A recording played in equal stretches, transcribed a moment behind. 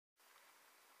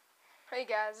Hey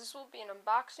guys, this will be an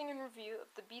unboxing and review of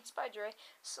the Beats by Dre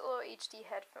Solo HD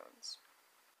headphones.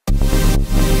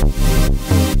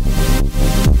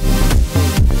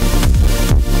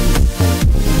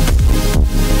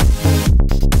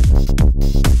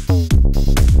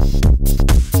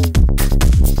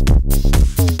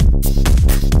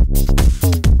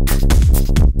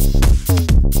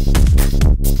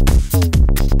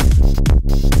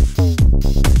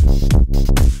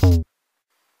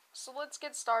 So let's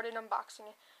get started unboxing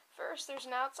it. First, there's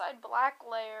an outside black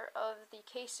layer of the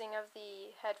casing of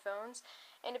the headphones,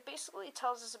 and it basically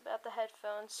tells us about the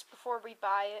headphones before we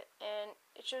buy it, and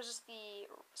it shows us the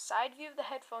side view of the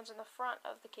headphones in the front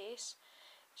of the case.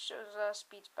 It shows us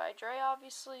Beats by Dre,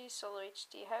 obviously, Solo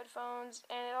HD headphones,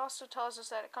 and it also tells us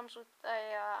that it comes with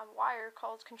a wire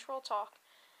called Control Talk.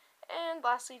 And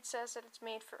lastly, it says that it's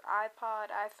made for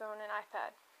iPod, iPhone, and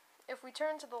iPad. If we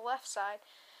turn to the left side,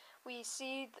 we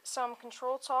see some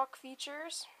Control Talk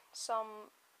features,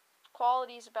 some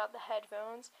qualities about the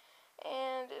headphones,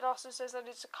 and it also says that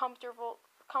it's a comfortable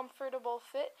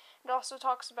fit. It also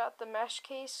talks about the mesh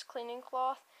case, cleaning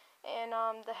cloth, and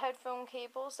the headphone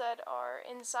cables that are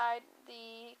inside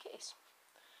the case.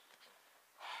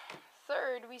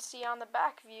 Third, we see on the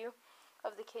back view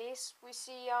of the case, we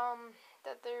see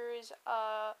that there is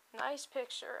a nice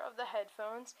picture of the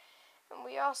headphones. And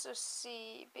we also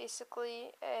see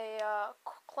basically a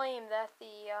claim that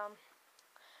the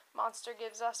monster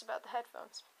gives us about the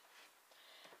headphones.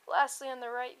 Lastly, on the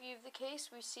right view of the case,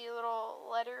 we see a little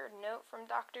letter or note from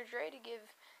Dr.Dre to give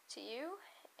to you.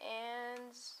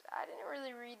 And I didn't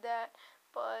really read that,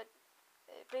 but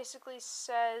it basically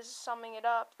says, summing it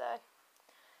up, that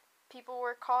people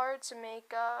work hard to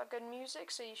make good music,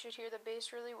 so you should hear the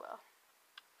bass really well.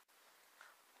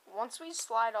 Once we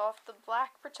slide off the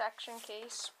black protection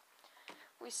case,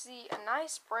 we see a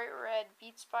nice bright red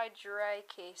Beats by Dre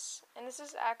case, and this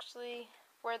is actually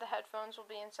where the headphones will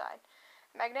be inside.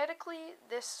 Magnetically,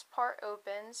 this part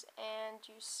opens, and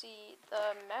you see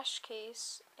the mesh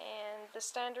case and the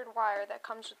standard wire that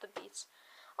comes with the Beats.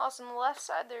 Also, on the left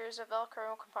side, there is a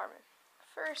Velcro compartment.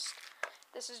 First,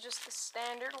 this is just the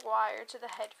standard wire to the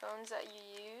headphones that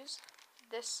you use.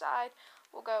 This side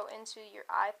will go into your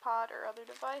iPod or other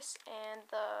device, and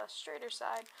the straighter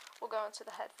side will go into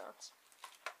the headphones.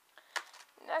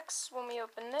 Next, when we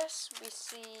open this, we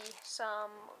see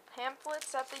some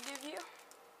pamphlets that they give you.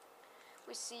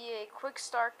 We see a quick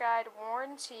start guide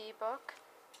warranty book.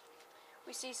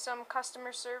 We see some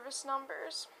customer service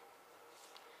numbers.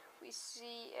 We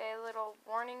see a little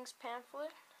warnings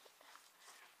pamphlet.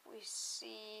 We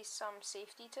see some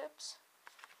safety tips.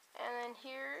 And then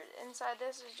here inside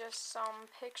this is just some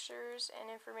pictures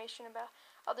and information about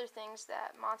other things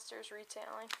that Monster is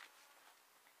retailing.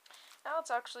 Now let's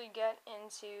actually get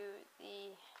into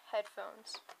the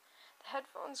headphones. The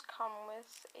headphones come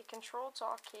with a Control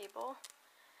Talk cable.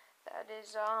 That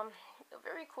is a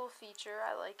very cool feature.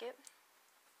 I like it.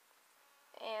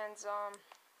 And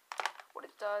what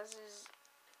it does is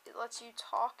it lets you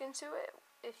talk into it.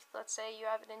 If, let's say, you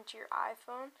have it into your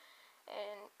iPhone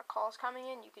and a call is coming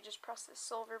in, you could just press the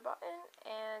silver button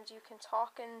and you can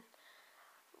talk and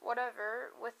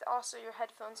whatever with also your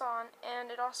headphones on.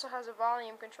 And it also has a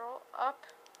volume control up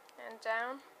and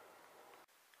down.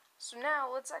 So now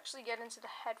let's actually get into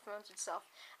the headphones itself.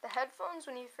 The headphones,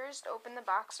 when you first open the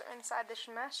box, are inside this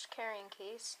mesh carrying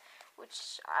case,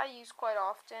 which I use quite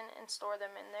often and store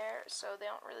them in there so they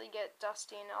don't really get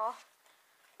dusty and off.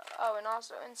 Oh, and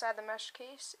also inside the mesh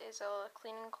case is a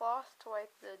cleaning cloth to wipe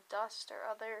the dust or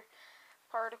other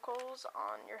particles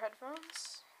on your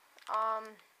headphones.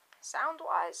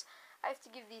 Sound-wise, I have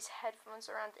to give these headphones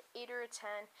around 8 or a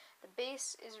 10. The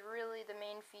bass is really the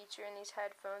main feature in these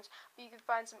headphones, but you can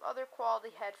find some other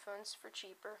quality headphones for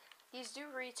cheaper. These do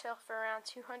retail for around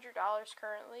 $200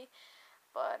 currently,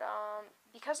 but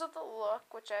because of the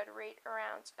look, which I'd rate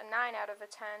around a 9 out of a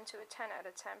 10 to a 10 out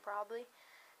of 10 probably,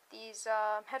 these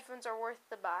headphones are worth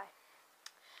the buy.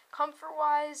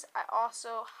 Comfort-wise, I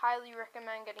also highly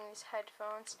recommend getting these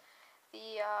headphones.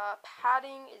 The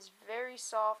padding is very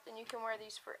soft, and you can wear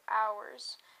these for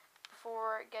hours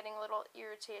before getting a little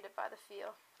irritated by the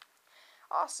feel.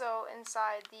 Also,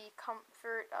 inside the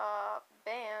comfort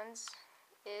bands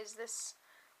is this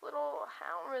little,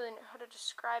 I don't really know how to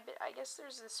describe it. I guess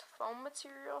there's this foam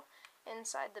material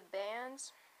inside the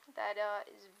bands that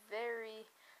is very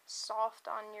soft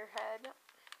on your head.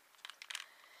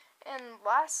 And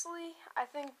lastly, I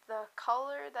think the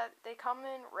color that they come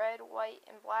in, red, white,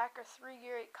 and black, are 3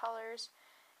 great colors.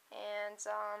 And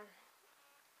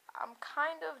I'm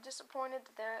kind of disappointed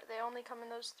that they only come in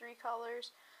those 3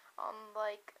 colors,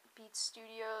 like Beats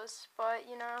Studios. But,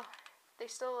 you know, they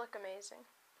still look amazing.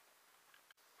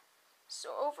 So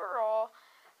overall,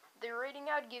 the rating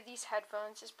I'd give these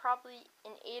headphones is probably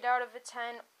an 8 out of a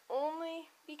 10, only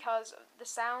because the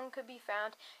sound could be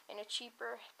found in a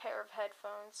cheaper pair of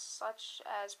headphones, such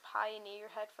as Pioneer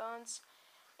headphones,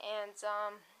 and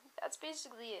that's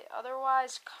basically it.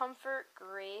 Otherwise, comfort,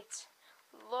 great,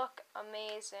 look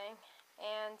amazing,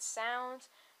 and sound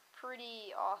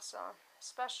pretty awesome,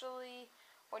 especially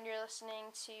when you're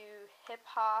listening to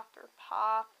hip-hop or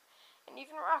pop, and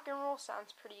even rock and roll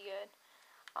sounds pretty good.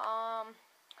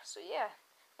 So yeah,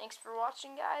 thanks for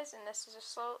watching, guys, and this is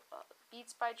a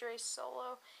Beats by Dre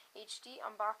Solo HD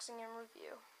unboxing and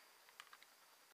review.